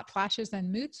ease hot flashes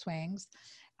and mood swings,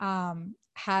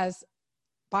 has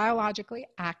biologically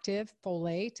active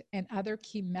folate and other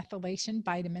key methylation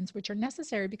vitamins, which are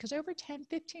necessary because over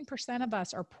 15% of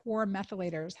us are poor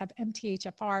methylators, have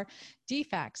MTHFR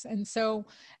defects. And so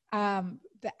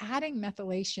the adding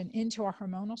methylation into our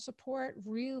hormonal support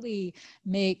really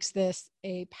makes this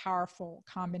a powerful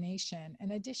combination.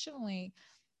 And additionally,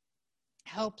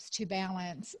 helps to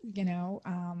balance,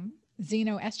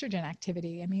 xenoestrogen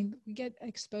activity. I mean, we get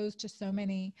exposed to so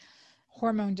many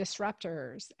hormone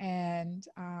disruptors and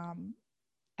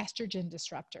estrogen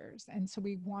disruptors. And so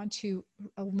we want to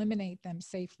eliminate them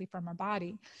safely from our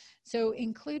body. So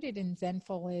included in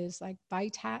Zenful is like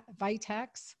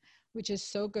Vitex, which is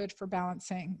so good for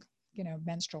balancing,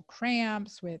 menstrual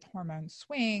cramps, with hormone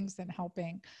swings, and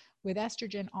helping with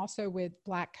estrogen, also with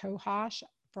black cohosh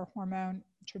for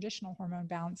traditional hormone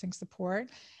balancing support,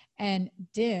 and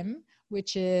DIM,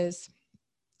 which is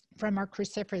from our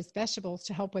cruciferous vegetables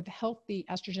to help with healthy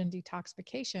estrogen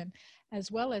detoxification, as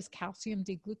well as calcium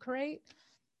D-glucarate.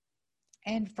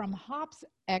 And from hops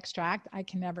extract, I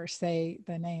can never say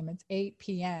the name, it's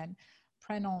 8-PN,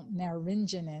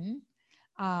 prenylnaringenin,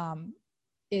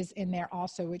 is in there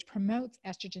also, which promotes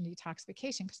estrogen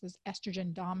detoxification because there's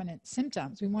estrogen dominant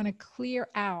symptoms. We want to clear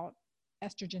out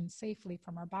estrogen safely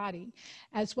from our body,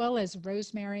 as well as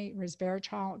rosemary,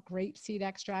 resveratrol, grapeseed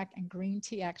extract, and green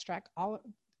tea extract. All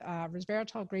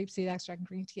resveratrol, grapeseed extract, and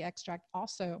green tea extract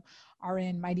also are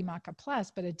in Mighty Maca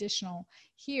Plus, but additional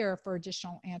here for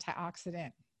additional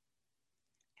antioxidant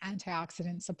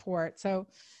support. So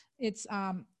it's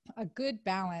a good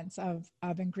balance of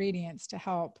ingredients to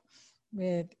help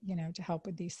with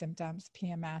these symptoms: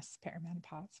 PMS,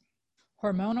 perimenopause.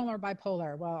 Hormonal or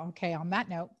bipolar? Well, okay, on that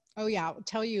note, I'll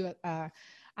tell you, I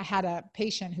had a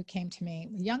patient who came to me,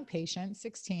 a young patient,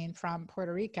 16, from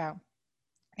Puerto Rico.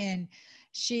 And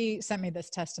she sent me this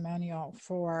testimonial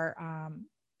for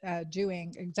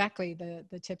doing exactly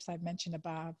the tips I've mentioned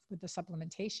above with the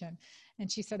supplementation.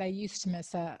 And she said, I used to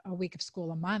miss a week of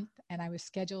school a month, and I was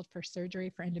scheduled for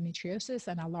surgery for endometriosis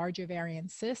and a large ovarian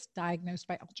cyst diagnosed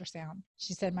by ultrasound.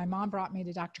 She said, my mom brought me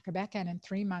to Dr. Cabeca, and in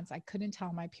 3 months, I couldn't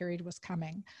tell my period was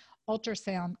coming.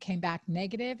 Ultrasound came back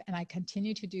negative, and I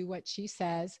continued to do what she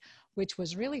says, which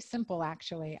was really simple,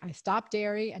 actually. I stopped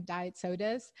dairy and diet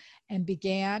sodas and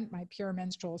began my pure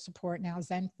menstrual support, now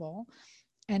Zenful.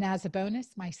 And as a bonus,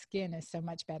 my skin is so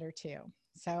much better too.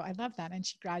 So I love that. And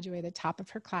she graduated top of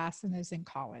her class and is in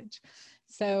college.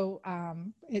 So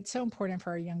it's so important for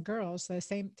our young girls. At the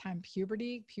same time,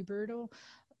 pubertal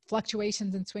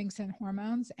fluctuations and swings in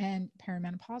hormones, and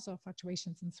perimenopausal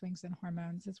fluctuations and swings in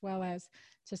hormones, as well as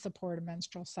to support a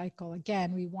menstrual cycle.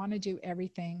 Again, we want to do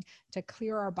everything to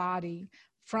clear our body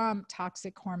from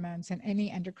toxic hormones and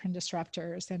any endocrine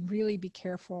disruptors, and really be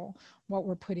careful what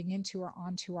we're putting into or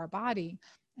onto our body.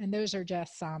 And those are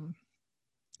just some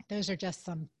additional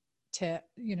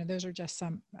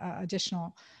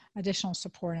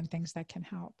support and things that can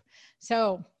help.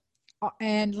 So,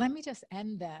 and let me just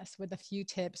end this with a few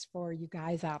tips for you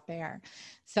guys out there.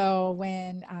 So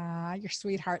when your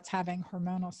sweetheart's having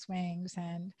hormonal swings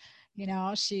and,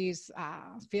 she's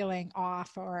feeling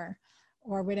off or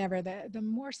whatever, the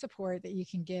more support that you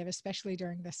can give, especially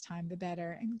during this time, the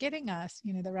better. And getting us,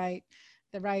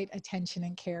 the right attention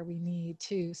and care we need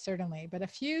too, certainly. But a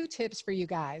few tips for you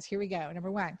guys. Here we go. Number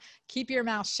 1, keep your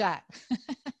mouth shut.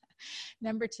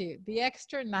 Number 2, be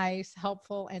extra nice,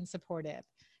 helpful, and supportive.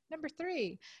 Number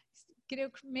 3,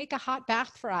 make a hot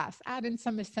bath for us. Add in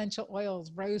some essential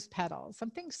oils, rose petals,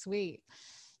 something sweet.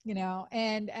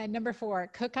 And number 4,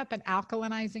 cook up an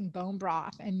alkalinizing bone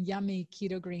broth and yummy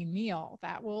Keto Green meal.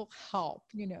 That will help.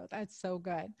 That's so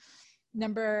good.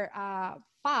 Number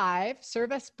 5,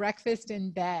 serve us breakfast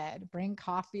in bed. Bring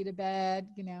coffee to bed.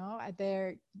 There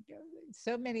are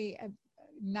so many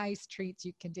nice treats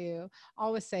you can do.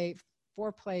 Always say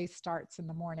foreplay starts in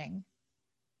the morning.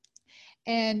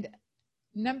 And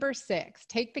number 6,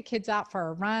 take the kids out for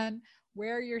a run.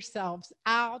 Wear yourselves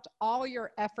out. All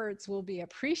your efforts will be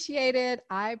appreciated.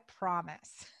 I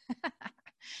promise.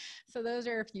 So those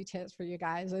are a few tips for you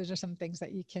guys. Those are some things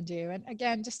that you can do. And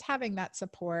again, just having that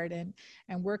support and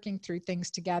working through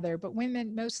things together. But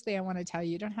women, mostly I want to tell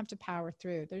you, you don't have to power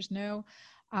through. There's no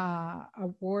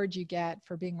award you get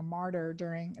for being a martyr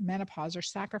during menopause or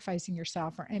sacrificing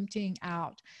yourself or emptying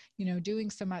out, doing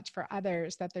so much for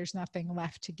others that there's nothing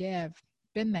left to give.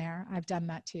 Been there. I've done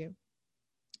that too.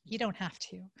 You don't have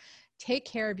to. Take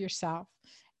care of yourself.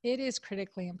 It is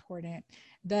critically important.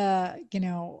 The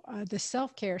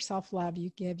self-care, self-love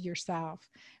you give yourself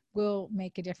will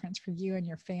make a difference for you and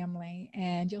your family.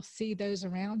 And you'll see those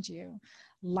around you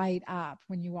light up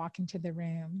when you walk into the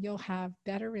room. You'll have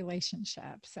better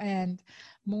relationships and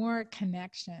more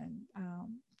connection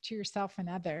to yourself and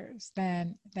others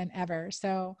than ever.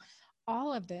 So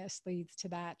all of this leads to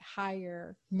that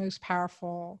higher, most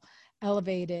powerful,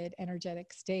 elevated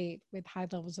energetic state with high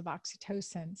levels of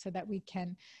oxytocin, so that we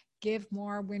can give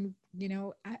more when,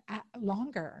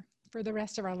 longer for the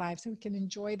rest of our lives, so we can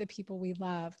enjoy the people we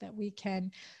love, that we can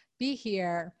be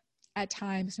here at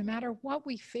times, no matter what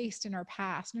we faced in our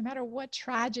past, no matter what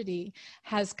tragedy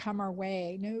has come our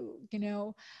way.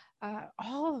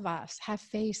 All of us have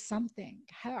faced something.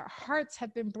 Our hearts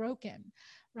have been broken,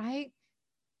 right?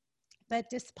 But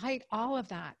despite all of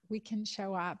that, we can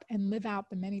show up and live out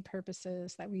the many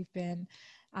purposes that we've been,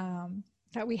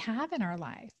 that we have in our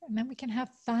life. And then we can have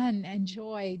fun and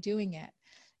joy doing it.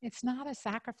 It's not a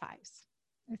sacrifice.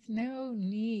 There's no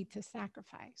need to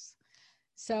sacrifice.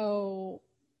 So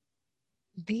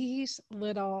these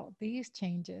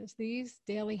changes, these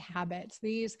daily habits,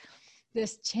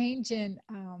 this change in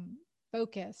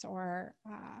focus or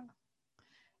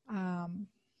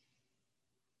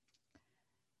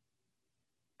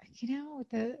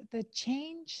the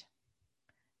change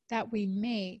that we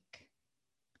make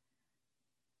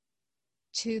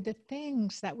to the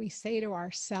things that we say to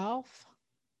ourselves,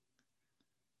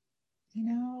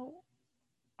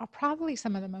 are probably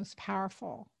some of the most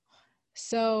powerful.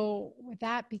 So with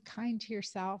that, be kind to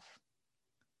yourself.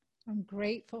 I'm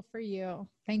grateful for you.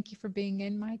 Thank you for being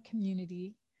in my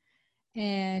community,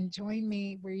 and join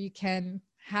me where you can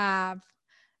have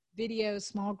video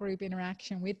small group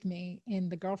interaction with me in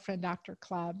the Girlfriend Doctor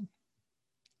Club.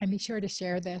 And be sure to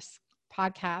share this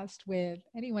podcast with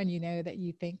anyone that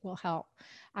you think will help.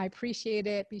 I appreciate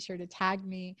it. Be sure to tag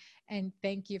me, and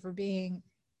thank you for being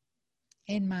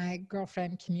in my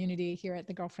girlfriend community here at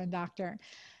the Girlfriend Doctor.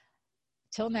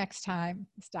 Till next time,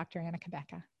 it's Dr. Anna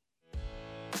Cabeca.